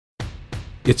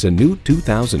It's a new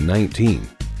 2019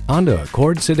 Honda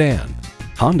Accord sedan.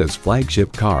 Honda's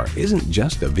flagship car isn't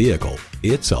just a vehicle,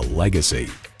 it's a legacy.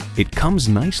 It comes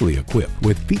nicely equipped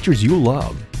with features you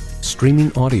love: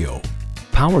 streaming audio,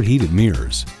 power heated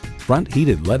mirrors, front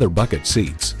heated leather bucket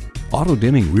seats, auto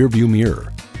dimming rear view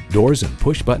mirror, doors and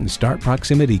push button start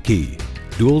proximity key,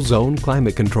 dual zone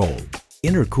climate control,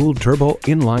 intercooled turbo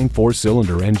inline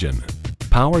 4-cylinder engine,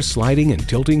 power sliding and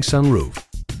tilting sunroof,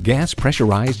 gas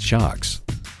pressurized shocks,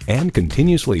 and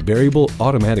continuously variable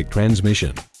automatic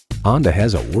transmission. Honda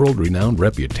has a world-renowned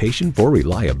reputation for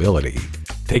reliability.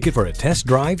 Take it for a test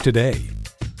drive today.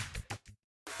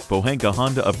 Pohanka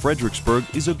Honda of Fredericksburg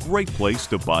is a great place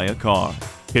to buy a car.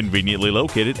 Conveniently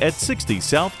located at 60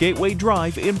 South Gateway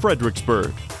Drive in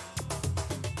Fredericksburg.